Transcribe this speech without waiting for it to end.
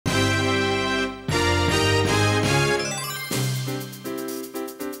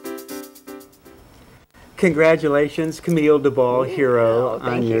Congratulations, Camille DeBall, hero,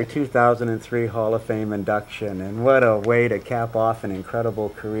 thank on your you. 2003 Hall of Fame induction. And what a way to cap off an incredible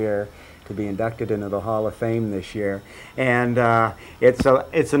career to be inducted into the Hall of Fame this year. And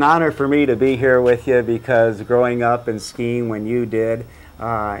it's an honor for me to be here with you because growing up and skiing when you did,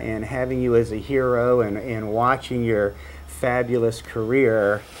 and having you as a hero and watching your fabulous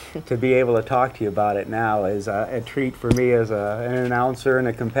career, to be able to talk to you about it now is a treat for me as an announcer and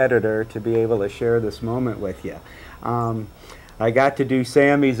a competitor to be able to share this moment with you. I got to do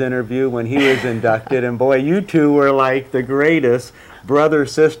Sammy's interview when he was inducted, and boy, you two were like the greatest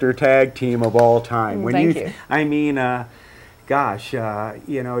brother-sister tag team of all time. Thank you. I mean, gosh,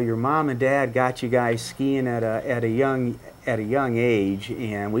 you know, your mom and dad got you guys skiing at a young age,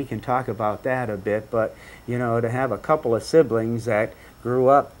 and we can talk about that a bit. But you know, to have a couple of siblings that grew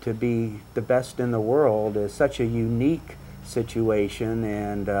up to be the best in the world is such a unique situation,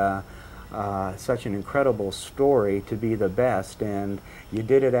 and such an incredible story to be the best. And you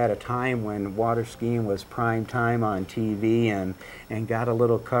did it at a time when water skiing was prime time on TV and got a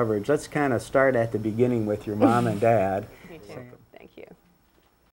little coverage. Let's kind of start at the beginning with your mom and dad. Thank you.